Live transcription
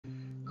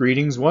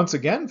Greetings once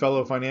again,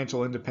 fellow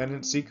financial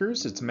independence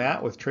seekers. It's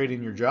Matt with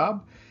Trading Your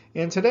Job.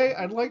 And today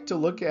I'd like to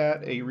look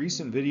at a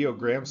recent video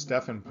Graham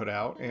Stephan put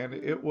out, and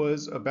it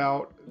was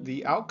about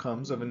the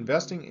outcomes of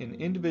investing in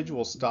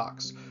individual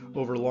stocks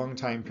over long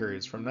time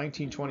periods from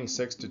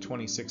 1926 to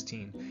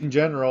 2016. In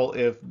general,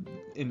 if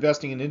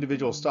investing in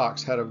individual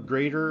stocks had a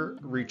greater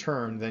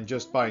return than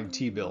just buying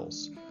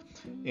T-bills.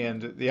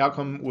 And the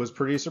outcome was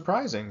pretty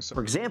surprising.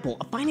 For example,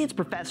 a finance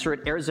professor at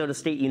Arizona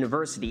State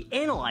University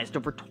analyzed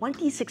over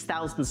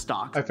 26,000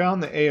 stocks. I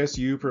found the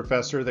ASU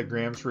professor that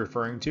Graham's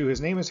referring to. His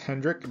name is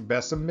Hendrik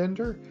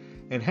Bessembinder,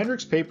 and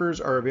Hendrik's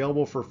papers are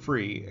available for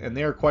free, and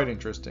they are quite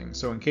interesting.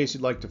 So in case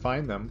you'd like to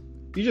find them,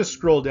 you just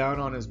scroll down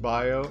on his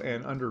bio,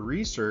 and under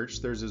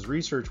research, there's his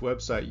research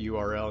website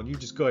URL, and you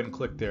just go ahead and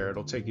click there.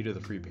 It'll take you to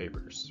the free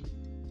papers.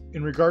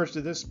 In regards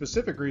to this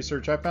specific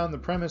research, I found the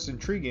premise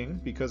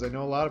intriguing because I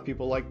know a lot of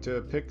people like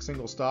to pick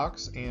single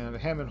stocks and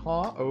hem and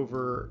haw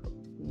over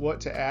what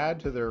to add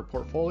to their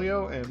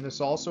portfolio, and this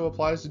also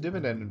applies to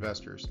dividend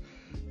investors.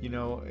 You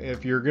know,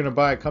 if you're going to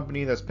buy a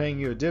company that's paying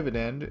you a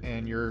dividend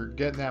and you're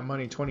getting that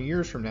money 20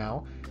 years from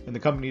now and the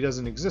company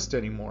doesn't exist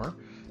anymore,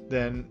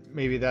 then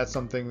maybe that's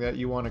something that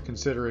you want to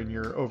consider in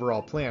your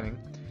overall planning.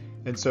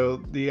 And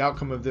so the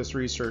outcome of this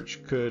research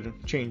could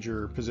change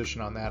your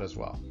position on that as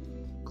well.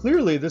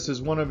 Clearly, this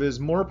is one of his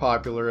more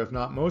popular, if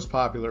not most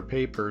popular,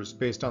 papers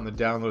based on the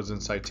downloads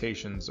and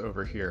citations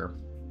over here.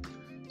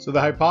 So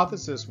the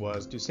hypothesis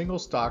was, do single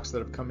stocks that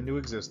have come into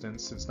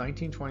existence since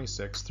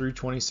 1926 through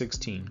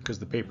 2016, because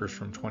the paper's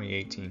from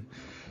 2018,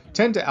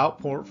 tend to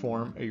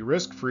outperform a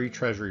risk-free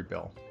treasury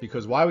bill?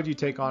 Because why would you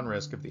take on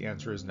risk if the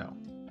answer is no?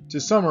 To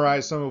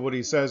summarize some of what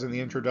he says in the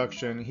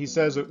introduction, he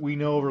says that we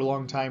know over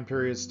long time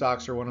periods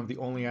stocks are one of the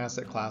only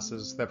asset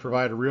classes that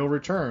provide a real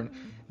return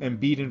and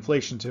beat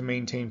inflation to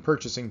maintain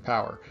purchasing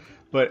power.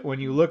 But when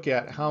you look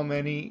at how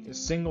many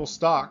single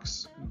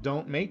stocks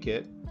don't make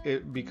it,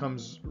 it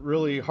becomes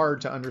really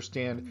hard to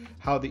understand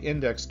how the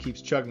index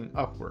keeps chugging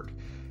upward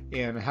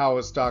and how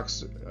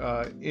stocks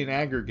in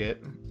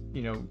aggregate,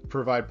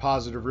 provide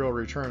positive real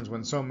returns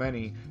when so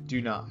many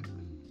do not.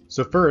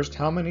 So first,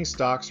 how many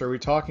stocks are we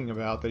talking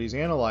about that he's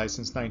analyzed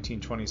since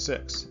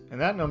 1926? And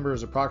that number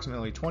is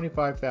approximately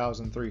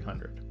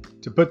 25,300.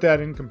 To put that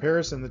in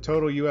comparison, the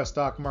total U.S.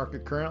 stock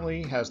market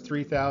currently has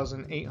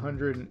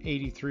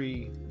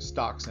 3,883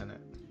 stocks in it.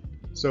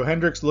 So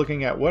Hendrik's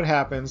looking at what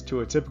happens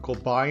to a typical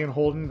buy and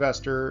hold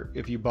investor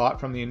if you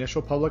bought from the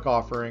initial public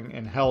offering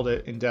and held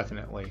it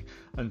indefinitely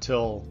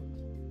until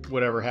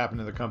whatever happened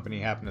to the company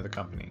happened to the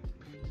company.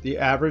 The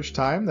average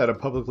time that a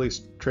publicly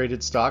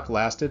traded stock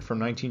lasted from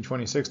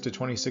 1926 to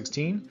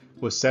 2016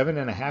 was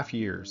 7.5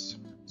 years.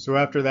 So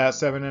after that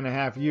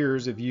 7.5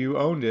 years, if you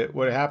owned it,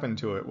 what happened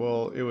to it?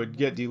 Well, it would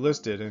get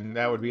delisted, and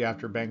that would be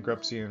after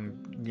bankruptcy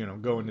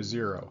and go into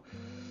zero.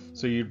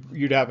 So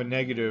you'd have a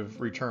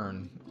negative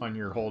return on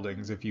your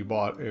holdings if you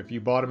bought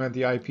them at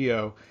the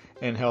IPO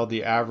and held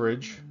the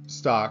average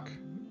stock.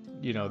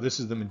 This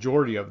is the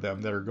majority of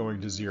them that are going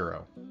to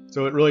zero.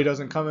 So it really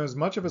doesn't come as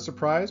much of a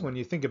surprise when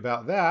you think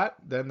about that,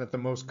 then that the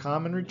most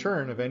common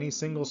return of any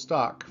single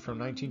stock from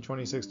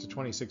 1926 to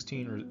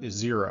 2016 is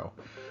zero.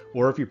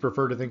 Or if you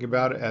prefer to think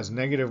about it as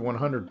negative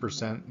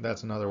 100%,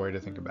 that's another way to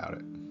think about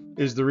it.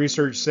 Is the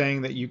research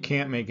saying that you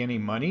can't make any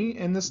money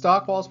in the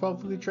stock while it's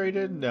publicly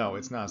traded? No,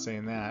 it's not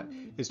saying that.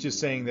 It's just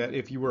saying that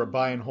if you were a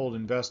buy and hold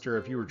investor,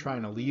 if you were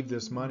trying to leave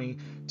this money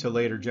to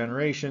later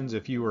generations,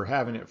 if you were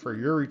having it for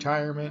your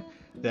retirement,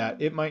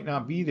 that it might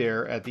not be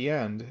there at the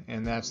end,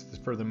 and that's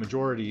for the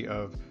majority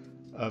of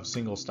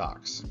single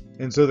stocks.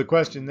 And so the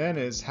question then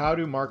is, how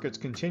do markets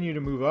continue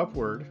to move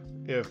upward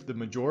if the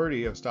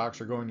majority of stocks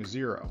are going to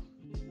zero?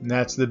 And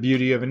that's the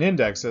beauty of an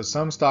index. As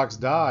some stocks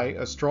die,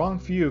 a strong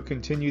few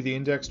continue the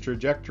index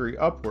trajectory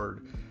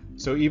upward.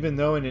 So even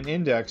though in an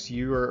index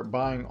you are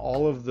buying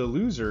all of the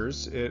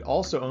losers, it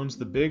also owns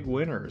the big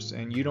winners,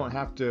 and you don't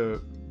have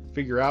to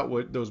figure out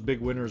what those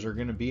big winners are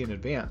going to be in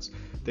advance.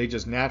 They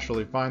just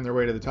naturally find their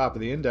way to the top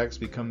of the index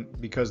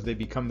because they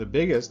become the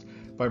biggest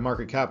by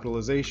market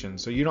capitalization.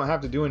 So you don't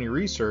have to do any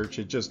research.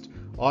 It just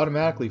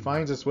automatically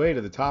finds its way to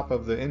the top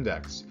of the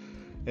index.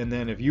 And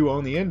then if you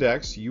own the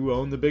index, you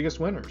own the biggest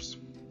winners.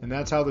 And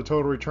that's how the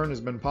total return has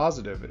been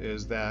positive,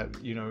 is that,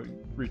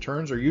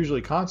 returns are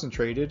usually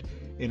concentrated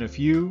in a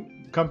few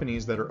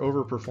companies that are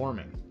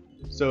overperforming.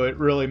 So it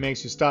really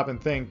makes you stop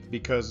and think,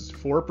 because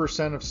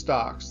 4% of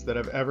stocks that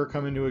have ever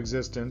come into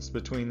existence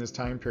between this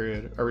time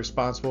period are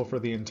responsible for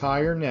the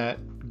entire net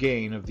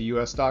gain of the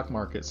U.S. stock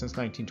market since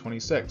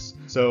 1926.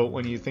 So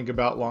when you think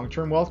about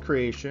long-term wealth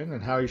creation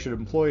and how you should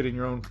employ it in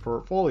your own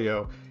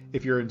portfolio,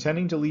 if you're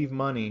intending to leave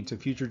money to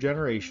future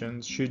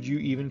generations, should you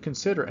even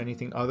consider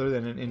anything other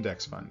than an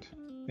index fund?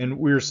 And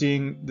we're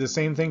seeing the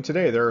same thing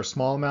today. There are a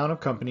small amount of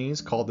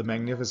companies called the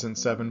Magnificent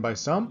Seven by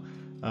some.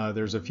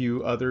 There's a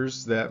few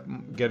others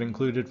that get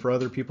included for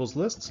other people's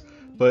lists,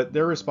 but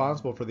they're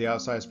responsible for the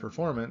outsized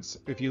performance.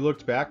 If you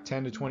looked back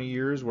 10 to 20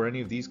 years, were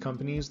any of these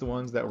companies the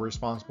ones that were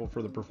responsible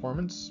for the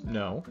performance?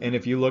 No. And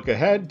if you look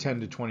ahead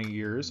 10 to 20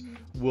 years,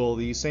 will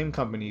these same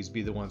companies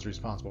be the ones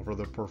responsible for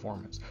the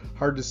performance?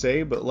 Hard to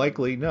say, but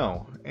likely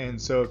no.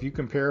 And so if you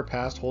compare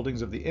past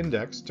holdings of the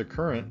index to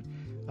current,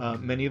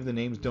 many of the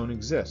names don't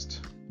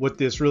exist. What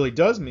this really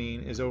does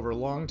mean is over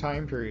long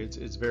time periods,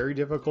 it's very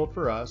difficult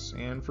for us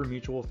and for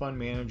mutual fund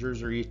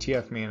managers or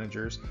ETF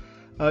managers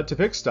to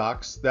pick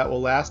stocks that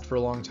will last for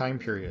long time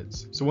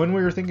periods. So when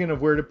we were thinking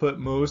of where to put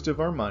most of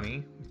our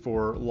money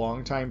for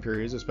long time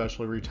periods,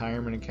 especially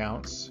retirement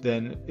accounts,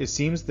 then it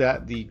seems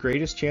that the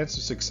greatest chance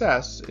of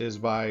success is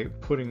by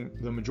putting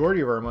the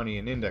majority of our money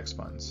in index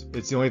funds.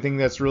 It's the only thing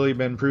that's really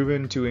been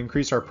proven to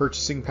increase our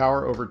purchasing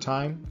power over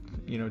time,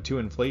 to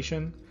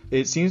inflation.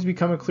 It seems to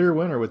become a clear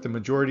winner with the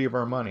majority of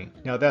our money.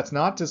 Now, that's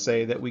not to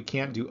say that we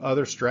can't do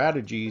other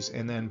strategies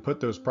and then put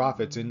those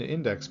profits into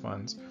index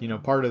funds.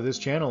 Part of this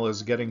channel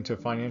is getting to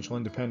financial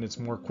independence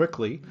more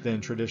quickly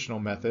than traditional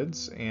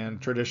methods,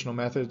 and traditional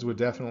methods would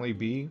definitely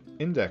be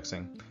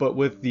indexing. But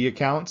with the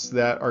accounts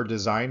that are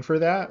designed for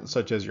that,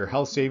 such as your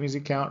health savings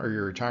account or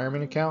your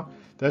retirement account,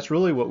 that's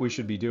really what we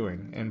should be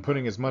doing, and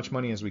putting as much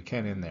money as we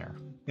can in there.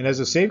 And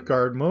as a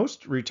safeguard,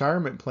 most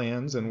retirement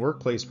plans and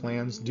workplace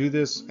plans do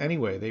this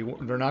anyway.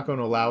 They're not going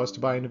to allow us to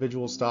buy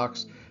individual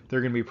stocks. They're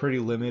going to be pretty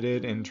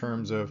limited in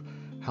terms of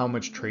how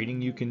much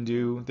trading you can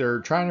do. They're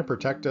trying to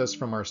protect us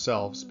from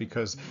ourselves,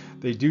 because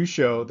they do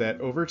show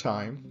that over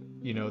time,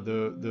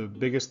 the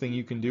biggest thing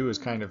you can do is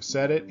kind of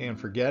set it and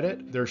forget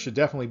it. There should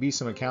definitely be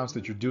some accounts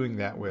that you're doing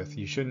that with.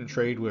 You shouldn't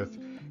trade with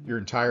your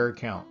entire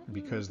account,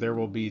 because there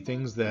will be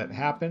things that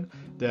happen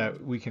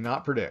that we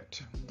cannot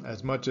predict.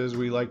 As much as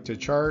we like to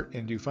chart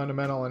and do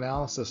fundamental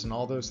analysis and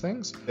all those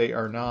things, they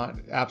are not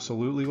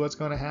absolutely what's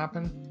going to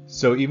happen.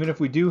 So even if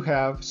we do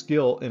have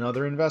skill in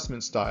other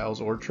investment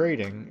styles or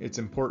trading, it's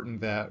important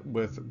that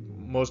with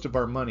most of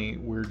our money,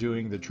 we're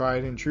doing the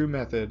tried and true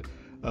method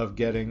of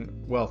getting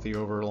wealthy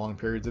over long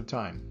periods of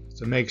time.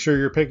 So make sure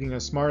you're picking a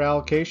smart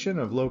allocation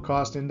of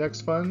low-cost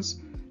index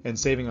funds and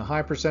saving a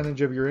high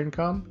percentage of your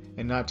income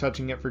and not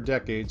touching it for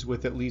decades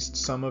with at least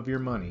some of your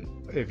money.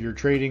 If your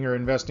trading or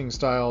investing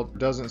style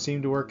doesn't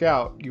seem to work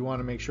out, you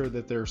want to make sure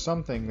that there's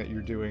something that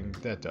you're doing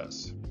that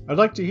does. I'd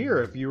like to hear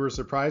if you were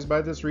surprised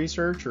by this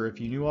research, or if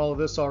you knew all of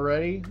this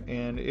already,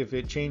 and if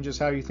it changes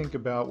how you think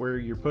about where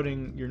you're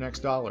putting your next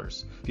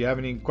dollars. If you have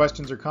any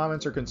questions or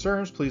comments or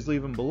concerns, please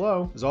leave them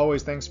below. As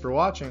always, thanks for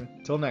watching.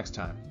 Till next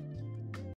time.